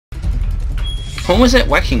What was that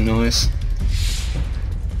whacking noise?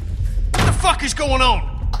 What the fuck is going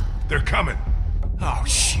on? They're coming. Oh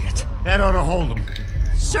shit. That ought to hold them.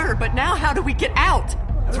 Sure, but now how do we get out?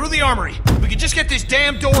 Through the armory. We can just get this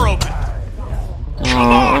damn door open.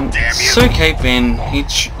 Come on, damn you! It's okay, Ben.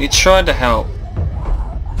 He tried to help.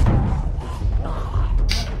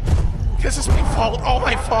 This is my fault, all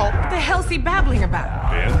my fault. What the hell's he babbling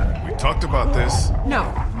about? Ben, we talked about this.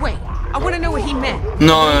 No, wait. I want to know what he meant.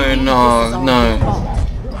 No.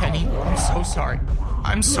 Penny, I'm so sorry.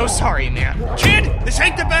 I'm so sorry, man. Kid, this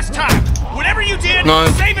ain't the best time. Whatever you did,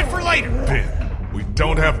 save it for later. Ben, we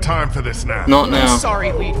don't have time for this now. Not now. I'm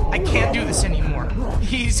sorry, Lee. I can't do this anymore.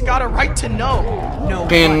 He's got a right to know. No.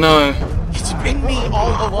 Ben, no. It's been me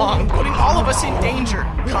all along, putting all of us in danger.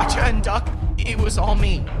 Katja and Duck, it was all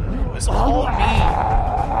me. It was all me.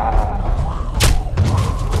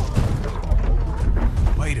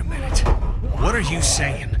 Wait a minute. What are you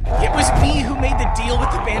saying? It was me who made the deal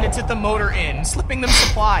with the bandits at the motor inn, slipping them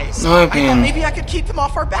supplies. No, I thought Ben. maybe I could keep them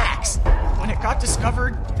off our backs. When it got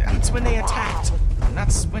discovered, that's when they attacked. And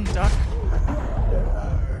that's when Duck...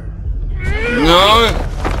 No.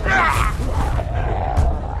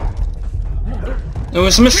 It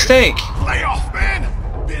was a mistake. Lay off, Ben!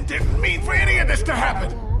 Ben didn't mean for any of this to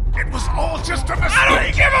happen. It was all just a mistake. I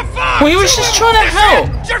don't give a fuck! Well, he was just trying to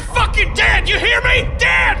help. You're fucking dead, you hear me?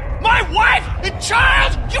 Dead! My wife and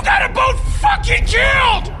child, you got them both fucking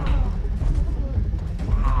killed!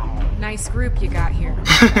 Nice group you got here.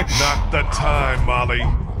 Not the time, Molly.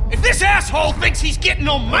 If this asshole thinks he's getting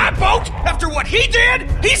on my boat after what he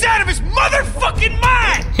did, he's out of his motherfucking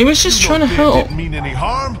mind! He was just trying to Ben help. didn't mean any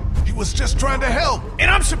harm. He was just trying to help.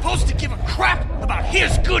 And I'm supposed to give a crap about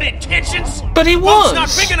his good intentions? But he Boat's not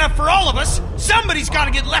was. big enough for all of us. Somebody's got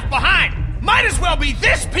to get left behind. Might as well be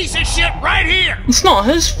this piece of shit right here. It's not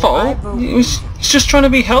his fault. He's just trying to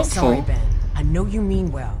be Sorry, helpful. Ben. I know you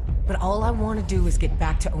mean well, but all I want to do is get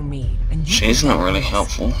back to Omid. And you She's can not do really this.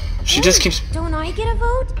 helpful. She just keeps... Don't I get a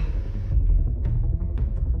vote?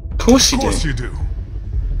 Of course you Of course do. you do.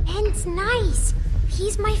 Ben's nice.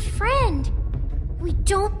 He's my friend. We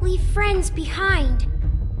don't leave friends behind.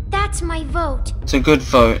 That's my vote. It's a good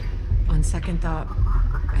vote. On second thought,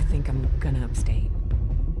 I think I'm gonna abstain.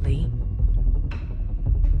 Lee?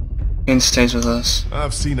 Ben stays with us.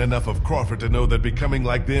 I've seen enough of Crawford to know that becoming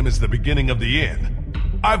like them is the beginning of the end.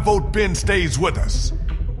 I vote Ben stays with us.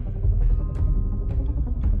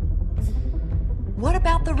 What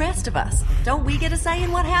about the rest of us? Don't we get a say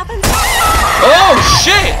in what happens? Oh,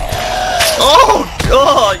 shit! Oh,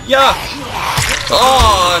 God, yuck!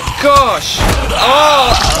 Oh, gosh!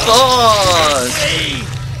 Oh, God!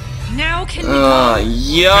 Now can we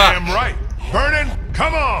Yuck! Damn right. Vernon,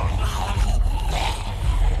 come on.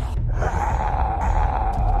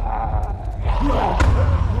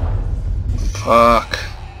 Fuck.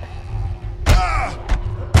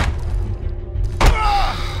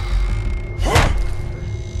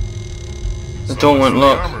 The door won't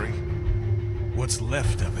lock. What's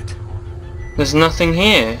left of it? There's nothing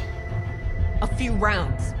here. A few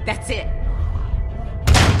rounds. That's it.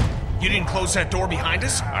 You didn't close that door behind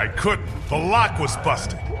us? I couldn't. The lock was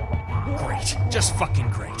busted. Great. Just fucking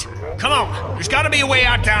great. Come on. There's got to be a way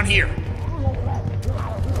out down here.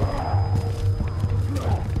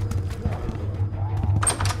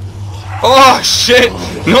 Oh, shit!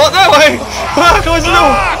 Not that way! Fuck, I was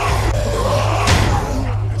no!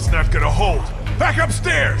 It's not gonna hold. Back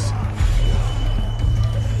upstairs.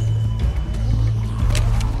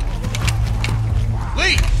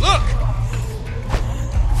 Lee, look!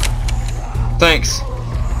 Thanks.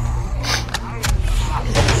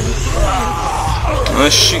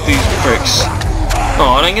 Let's shoot these pricks.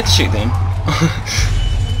 Oh, I don't get to shoot them.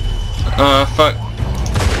 Fuck.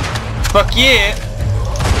 Fuck yeah!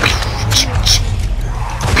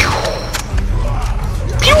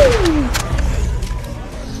 Pew!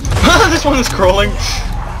 This one is crawling.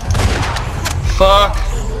 Fuck.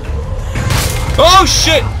 Oh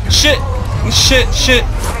shit! Shit! Shit! Shit!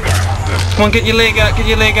 Come on, get your leg out! Get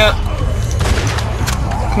your leg out!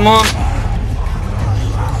 Come on!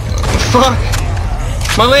 Fuck!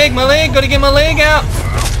 My leg! My leg! Gotta get my leg out!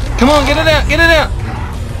 Come on, get it out! Get it out!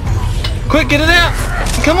 Quick, get it out!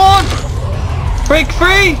 Come on! Break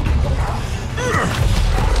free!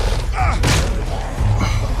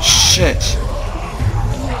 Shit!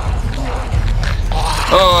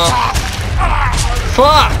 Oh!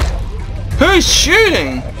 Fuck! Who's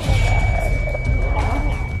shooting?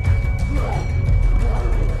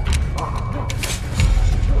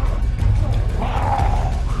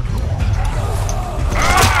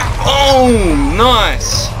 Oh,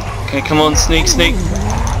 nice! Okay, come on, sneak, sneak.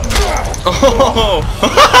 Oh!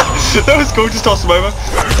 That was cool, just toss him over.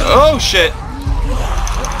 Oh shit.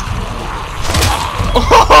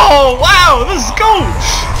 Oh wow, this is cool.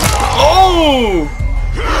 Oh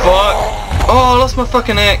fuck. Oh, I lost my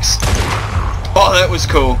fucking axe. Oh, that was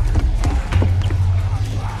cool.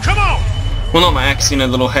 Come on! Well, not my axe, you know,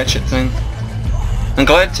 the little hatchet thing. I'm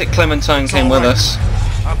glad Clementine came with us.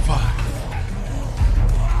 I'm fine.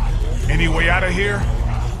 Any way out of here?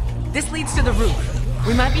 This leads to the roof.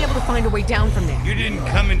 We might be able to find a way down from there. You didn't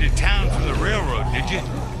come into town from the railroad, did you?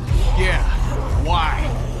 Yeah. Why?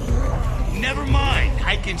 Never mind.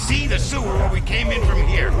 I can see the sewer where we came in from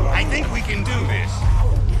here. I think we can do this.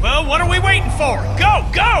 Well, what are we waiting for? Go!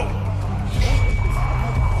 Go!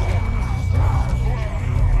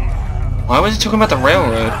 Why was he talking about the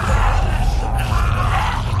railroad?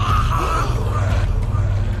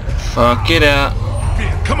 Fuck, get out.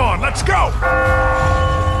 Ben, come on, let's go!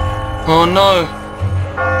 Oh no.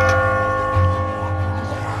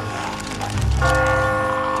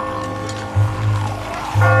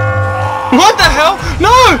 What the hell?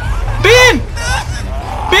 No! Ben!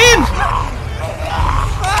 Ben!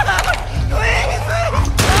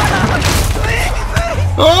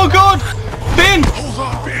 Oh god! Ben! Hold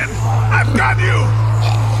on, Ben. I've got you!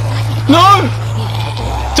 No!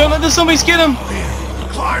 Don't let the zombies get him! Ben,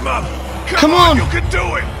 climb up! Come on! You can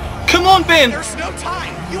do it! Come on, Ben! There's no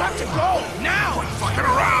time. You have to go now. Quit fucking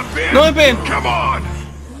around, Ben! No, Ben! Come on!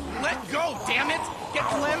 Let go, damn it! Get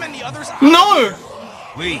Clem and the others out. No!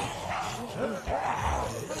 Lee,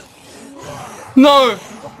 No!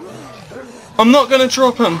 I'm not gonna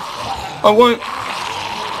drop him. I won't.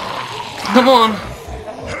 Come on.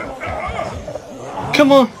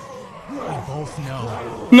 Come on. We both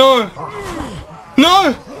know. No!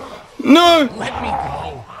 No! No! Let me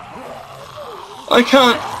go. I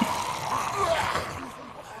can't.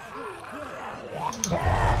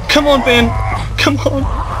 Come on, Ben. Come on.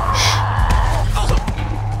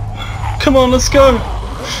 Come on, let's go.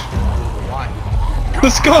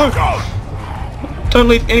 Let's go. Don't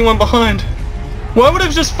leave anyone behind. Why would I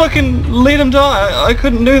just fucking let him die? I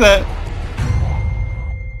couldn't do that.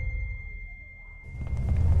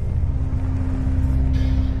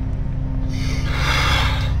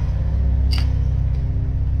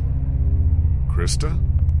 Krista?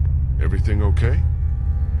 Everything okay?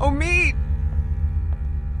 Omid!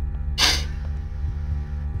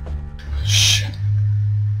 Shit.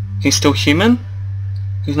 He's still human?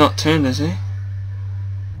 He's not turned, is he?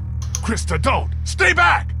 Krista, don't! Stay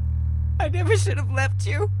back! I never should have left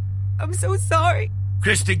you. I'm so sorry.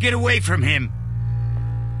 Krista, get away from him.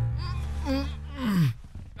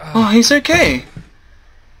 Oh, he's okay.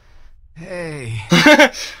 Hey.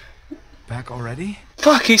 Back already?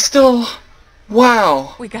 Fuck, he's still...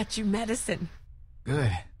 Wow. We got you medicine.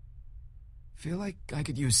 Good. Feel like I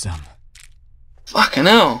could use some. Fucking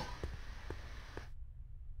hell.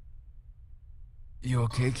 You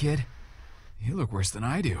okay, kid? You look worse than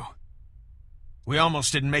I do. We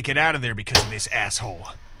almost didn't make it out of there because of this asshole.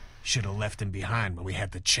 Should have left him behind when we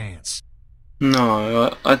had the chance.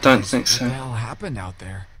 No, I don't think What the so. hell happened out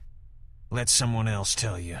there? Let someone else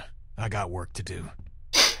tell you. I got work to do.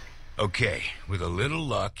 Okay, with a little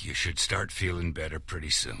luck, you should start feeling better pretty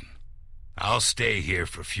soon. I'll stay here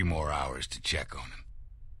for a few more hours to check on him.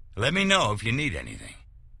 Let me know if you need anything.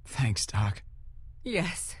 Thanks, Doc.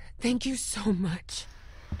 Yes, thank you so much.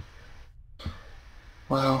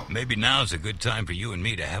 Wow. Maybe now's a good time for you and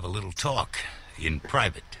me to have a little talk, in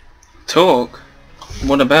private. Talk?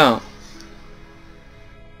 What about?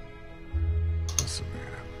 Listen,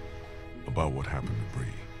 man. About what happened to Bree.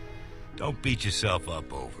 Don't beat yourself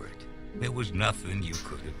up over it. There was nothing you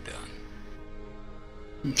could have done.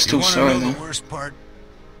 I'm still you sorry, wanna know though. the worst part?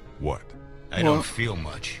 What? I don't What? feel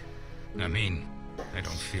much. I mean, I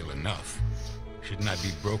don't feel enough. Shouldn't I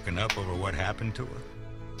be broken up over what happened to her?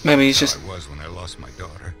 Maybe he's That's just... how I was when I lost my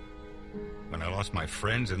daughter. When I lost my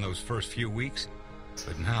friends in those first few weeks.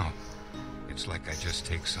 But now, it's like I just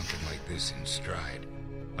take something like this in stride.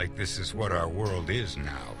 Like this is what our world is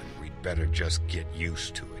now, and we'd better just get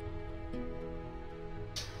used to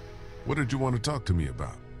it. What did you want to talk to me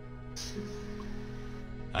about?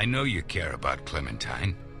 I know you care about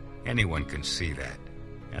Clementine. Anyone can see that.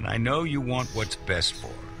 And I know you want what's best for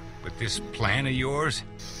her. But this plan of yours,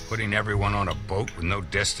 putting everyone on a boat with no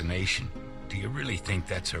destination, do you really think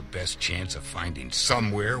that's her best chance of finding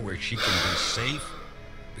somewhere where she can be safe?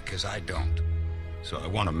 Because I don't. So I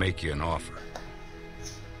want to make you an offer.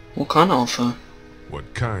 What kind of offer?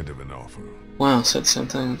 What kind of an offer? Wow, said the same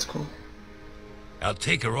thing. That's cool. I'll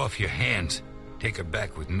take her off your hands, take her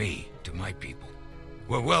back with me to my people.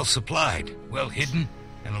 We're well supplied, well hidden,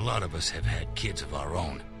 And a lot of us have had kids of our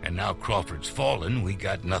own. And now Crawford's fallen, we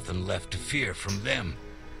got nothing left to fear from them.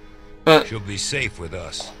 But She'll be safe with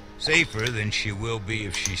us. Safer than she will be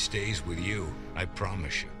if she stays with you, I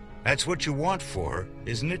promise you. That's what you want for her,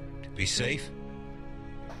 isn't it? To be safe?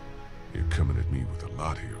 You're coming at me with a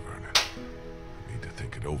lot here, Vernon. I need to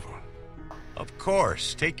think it over. Of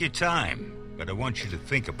course, take your time. But I want you to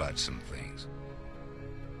think about some things.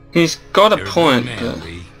 he's got a You're point, good man, but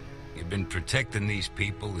Lee. You've been protecting these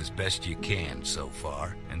people as best you can so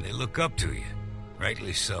far, and they look up to you.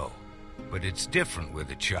 Rightly so. But it's different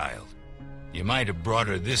with a child. You might have brought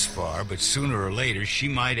her this far, but sooner or later she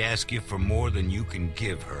might ask you for more than you can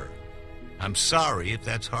give her. I'm sorry if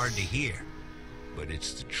that's hard to hear, but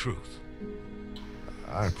it's the truth.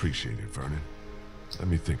 I appreciate it, Vernon. Let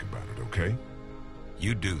me think about it, okay?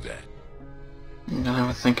 You do that. I'm gonna have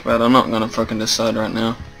a think about it. I'm not gonna fucking decide right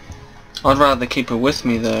now. I'd rather keep her with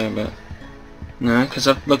me though, but no, because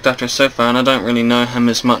I've looked after her so far and I don't really know him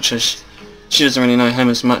as much as she doesn't really know him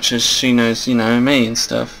as much as she knows, you know, me and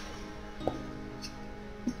stuff.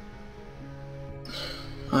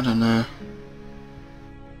 I don't know.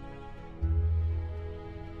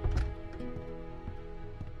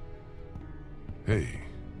 Hey,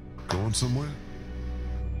 going somewhere?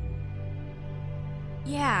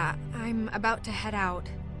 Yeah, I'm about to head out.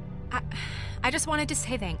 I just wanted to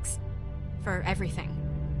say thanks for everything.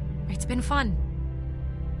 It's been fun.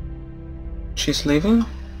 She's leaving?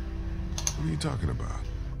 What are you talking about?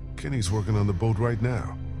 Kenny's working on the boat right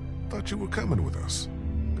now. Thought you were coming with us.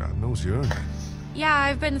 God knows you earned it. Yeah,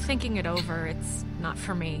 I've been thinking it over. It's not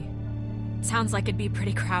for me. Sounds like it'd be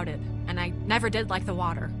pretty crowded, and I never did like the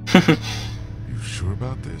water. You sure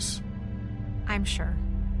about this? I'm sure.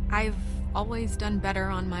 I've always done better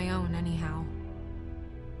on my own anyhow.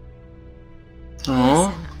 Aww.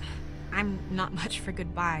 Listen, I'm not much for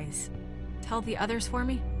goodbyes. Tell the others for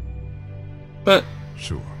me? But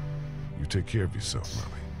Sure. You take care of yourself,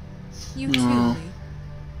 Mommy. You too, No.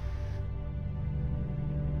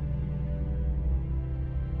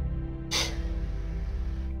 Lee.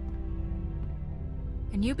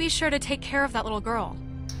 And you be sure to take care of that little girl.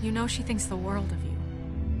 You know she thinks the world of you.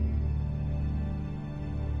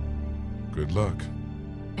 Good luck.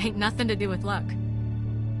 Ain't nothing to do with luck.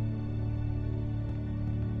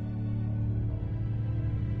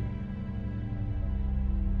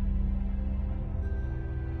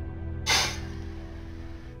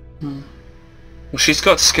 well, she's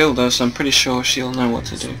got skill though, so I'm pretty sure she'll know what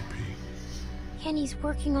to do. Kenny's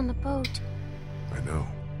working on the boat. I know.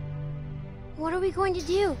 What are we going to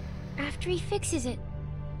do after he fixes it?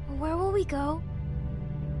 Where will we go?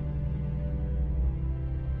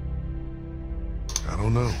 I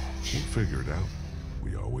don't know. We'll figure it out.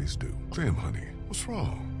 We always do. Clem, honey, what's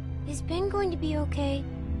wrong? Is Ben going to be okay?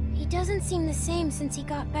 He doesn't seem the same since he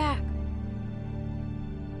got back.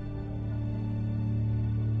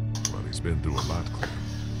 Well, he's been through a lot, Clem.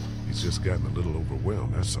 He's just gotten a little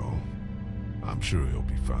overwhelmed, that's all. I'm sure he'll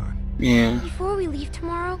be fine. Yeah. Before we leave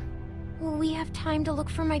tomorrow, will we have time to look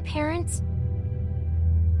for my parents?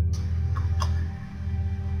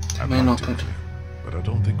 I'd May like not to, be. Clem, but I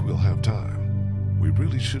don't think we'll have time. We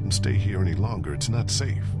really shouldn't stay here any longer. It's not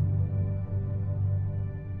safe.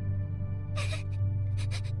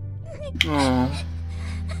 Aww.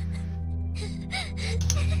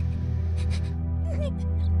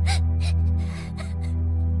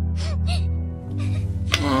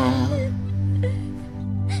 Aww.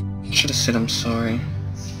 Should have said I'm sorry.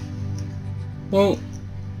 Well,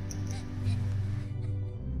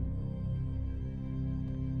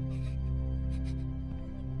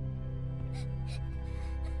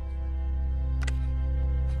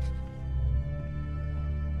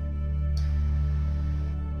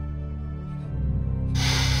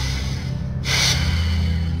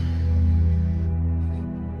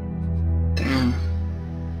 damn.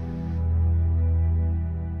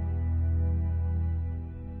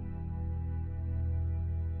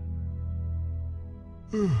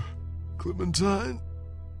 Clementine?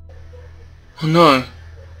 Oh no.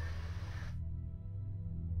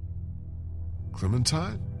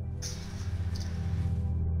 Clementine?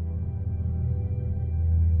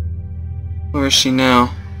 Where is she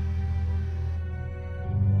now?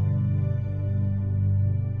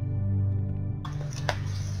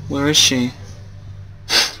 Where is she?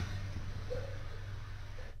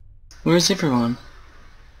 Where is everyone?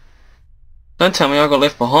 Don't tell me I got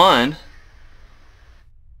left behind.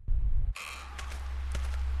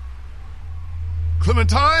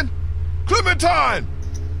 Clementine? Clementine!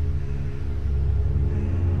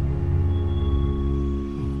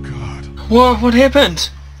 Oh, God. What happened?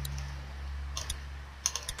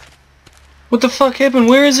 What the fuck happened?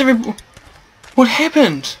 Where is every... What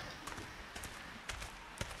happened?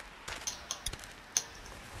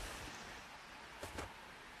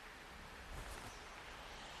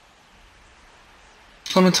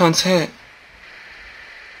 Clementine's hat.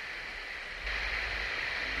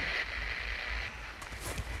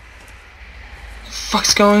 What the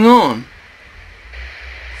fuck's going on?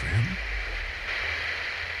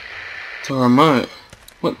 The remote.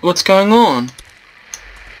 What's going on?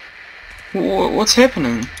 What's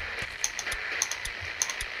happening?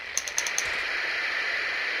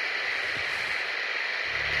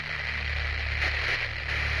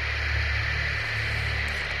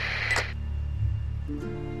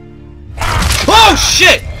 Oh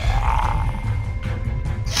shit!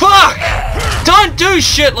 Fuck! Don't do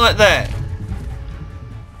shit like that!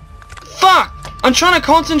 Fuck! I'm trying to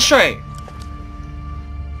concentrate!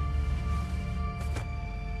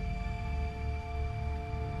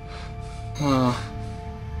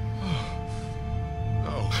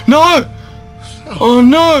 No! Oh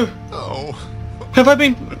no! No. Have I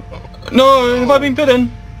been... No, have I been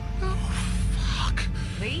bitten? Fuck.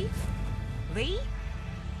 Lee? Lee?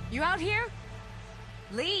 You out here?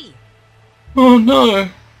 Lee! Oh no!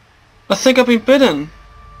 I think I've been bitten.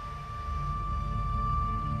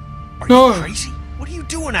 Are No. you crazy? What are you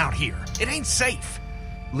doing out here? It ain't safe.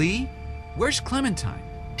 Lee? Where's Clementine?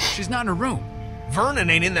 She's not in her room. Vernon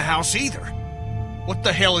ain't in the house either. What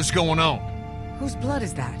the hell is going on? Whose blood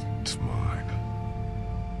is that? It's mine.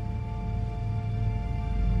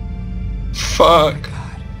 Fuck.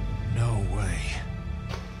 No way.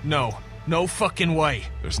 No fucking way.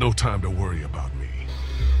 There's no time to worry about me.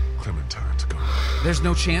 Clementine's gone. There's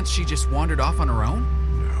no chance she just wandered off on her own?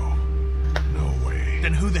 No way.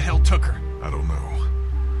 Then who the hell took her? I don't know.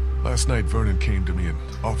 Last night Vernon came to me and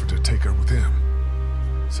offered to take her with him.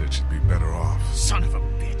 Said she'd be better off. Son of a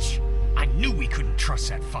bitch. I knew we couldn't trust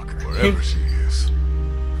that fucker. Wherever she is,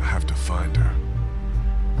 I have to find her.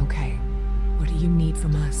 Okay. What do you need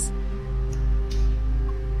from us?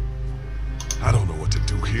 I don't know what to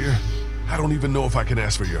do here. I don't even know if I can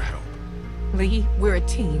ask for your help. Lee, we're a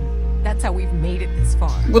team. That's how we've made it this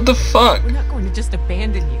far. What the fuck? We're not going to just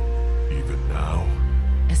abandon you. Even now.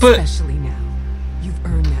 Especially now. You've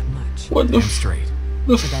earned that much. What the Damn f... straight.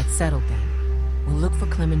 the So f- that's settled then. We'll look for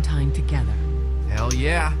Clementine together. Hell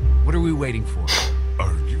yeah. What are we waiting for?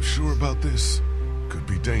 Are you sure about this? Could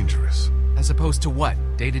be dangerous. As opposed to what?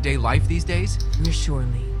 Day-to-day life these days? We're sure,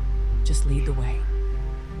 Lee. Just lead the way.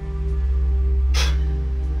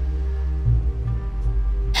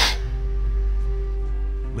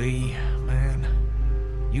 Lee, man,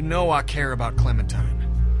 you know I care about Clementine,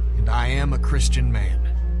 and I am a Christian man.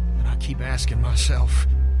 And I keep asking myself,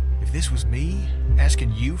 if this was me,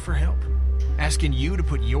 asking you for help, asking you to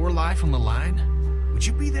put your life on the line, would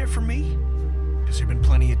you be there for me? Because there have been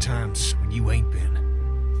plenty of times when you ain't been.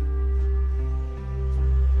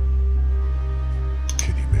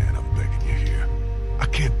 Kitty, man, I'm begging you here. I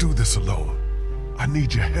can't do this alone. I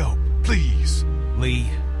need your help, please. Lee,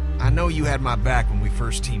 I know you had my back when we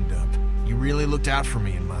first teamed up. You really looked out for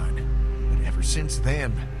me and mine. But ever since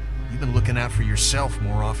then, you've been looking out for yourself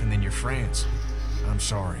more often than your friends. I'm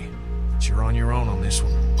sorry, but you're on your own on this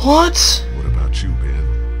one. What? What about you,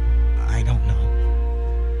 Ben? I don't know.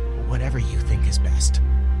 Whatever you think is best.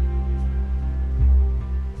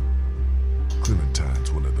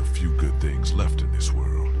 Clementine's one of the few good things left in this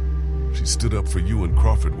world. She stood up for you and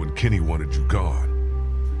Crawford when Kenny wanted you gone.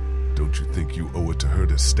 Don't you think you owe it to her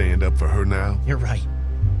to stand up for her now? You're right.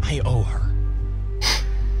 I owe her.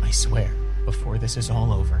 I swear, before this is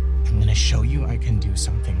all over, I'm gonna show you I can do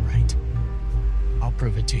something right. I'll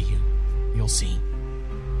prove it to you. You'll see.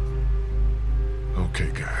 Okay,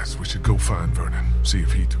 guys, we should go find Vernon, see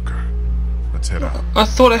if he took her. Let's head out. I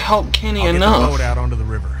thought it helped Kenny I'll get the enough. boat out onto the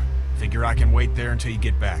river. Figure I can wait there until you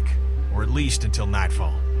get back. Or at least until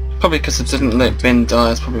nightfall. Probably because it didn't let Ben die,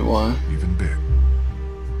 that's probably why. Even Ben.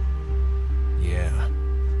 Yeah.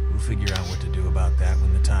 We'll figure out what to do about that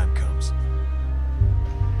when the time comes.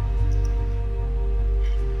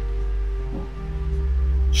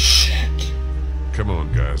 Shit. Come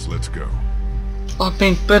on, guys, let's go. I've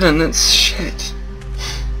been bitten, it's shit.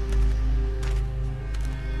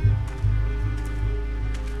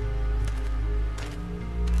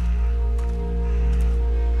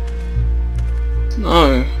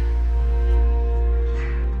 No.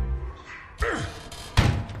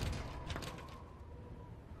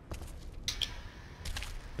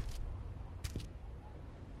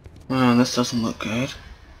 Man, this doesn't look good.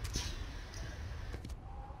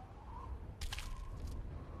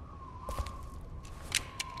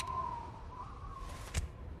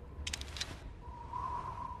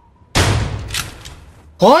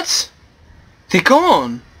 What? They're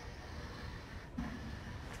gone!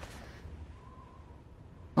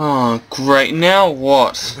 Oh, great. Now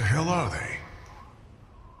what? Where the hell are they?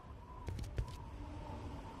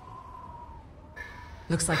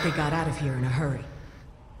 Looks like they got out of here in a hurry.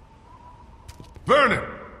 Vernon,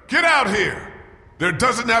 get out here! There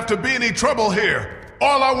doesn't have to be any trouble here.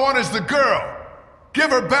 All I want is the girl.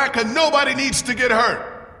 Give her back and nobody needs to get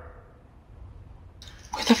hurt.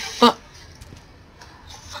 Where the fuck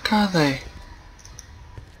are they?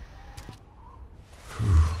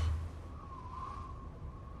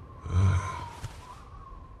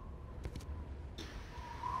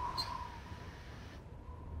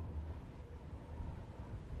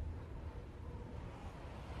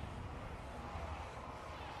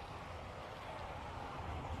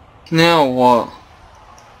 Now what?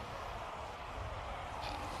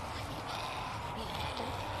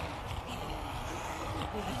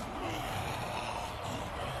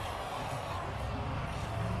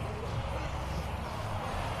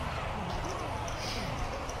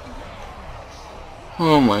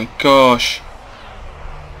 Oh my gosh.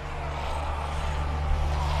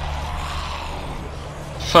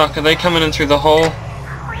 Fuck, are they coming in through the hole?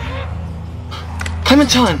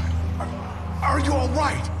 Clementine! Are you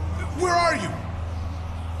alright? Where are you?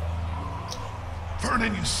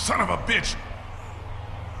 Vernon, you son of a bitch!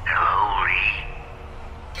 Hello, Lee.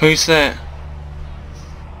 Who's that?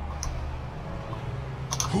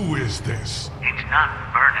 Who is this? It's not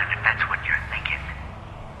Vernon, if that's what you're thinking.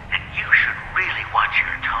 And you should really watch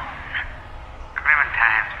your tone.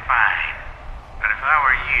 Clementine's fine, but if I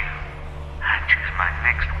were you, I'd choose my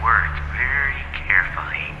next words very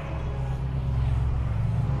carefully.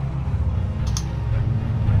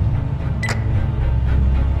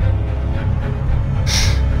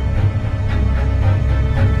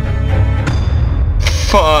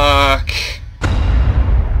 Fuck.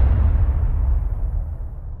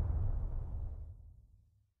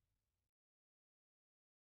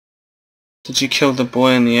 Did you kill the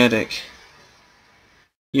boy in the attic?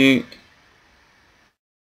 You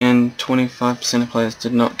and 25% of players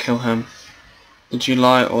did not kill him. Did you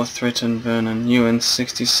lie or threaten Vernon? You and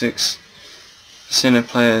 66% of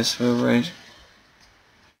players were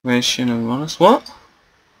ration and honest. What?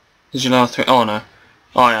 Did you lie or threaten? Oh no.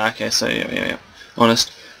 Oh yeah, okay, so yeah.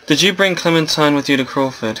 Honest. Did you bring Clementine with you to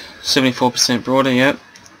Crawford? 74% broader, yep.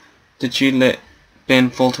 Did you let Ben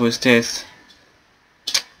fall to his death?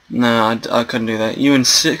 No, I couldn't do that. You and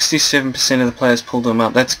 67% of the players pulled him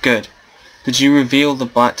up. That's good. Did you reveal the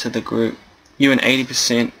bite to the group? You and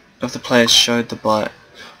 80% of the players showed the bite.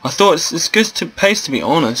 I thought it's good to pace, to be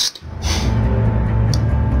honest.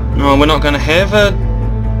 No, we're not going to have a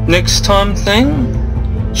next time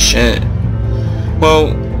thing? Shit.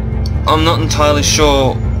 Well, I'm not entirely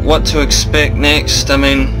sure what to expect next. I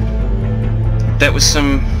mean, that was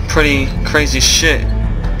some pretty crazy shit.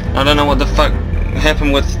 I don't know what the fuck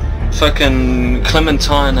happened with fucking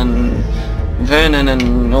Clementine and Vernon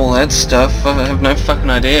and all that stuff. I have no fucking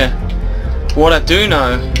idea. What I do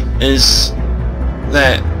know is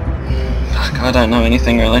that fuck, I don't know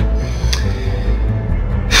anything really.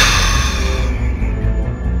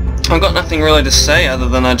 I've got nothing really to say other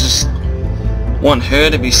than I just want her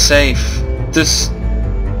to be safe. This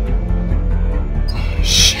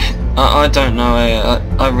shit, I don't know.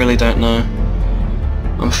 I really don't know.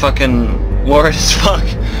 I'm fucking worried as fuck.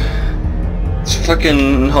 It's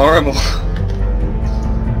fucking horrible.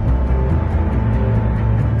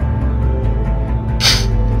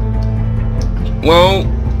 Well,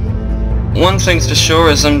 one thing's for sure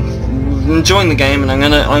is I'm enjoying the game and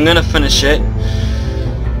I'm gonna finish it.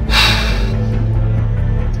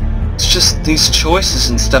 It's just these choices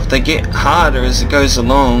and stuff, they get harder as it goes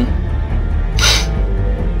along.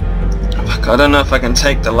 Fuck, I don't know if I can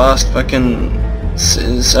take the last fucking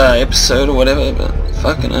episode or whatever, but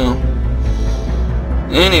fucking hell.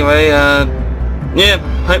 Anyway, yeah,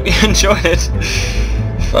 hope you enjoyed it.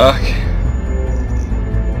 Fuck.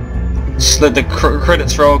 Just let the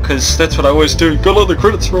credits roll, because that's what I always do. Go let the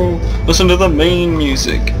credits roll. Listen to the main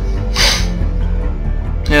music.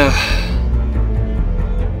 Yeah.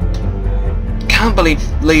 Can't believe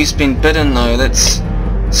Lee's been bitten though. That's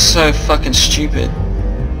so fucking stupid.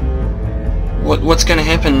 What's gonna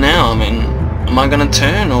happen now? I mean, am I gonna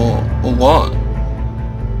turn or what?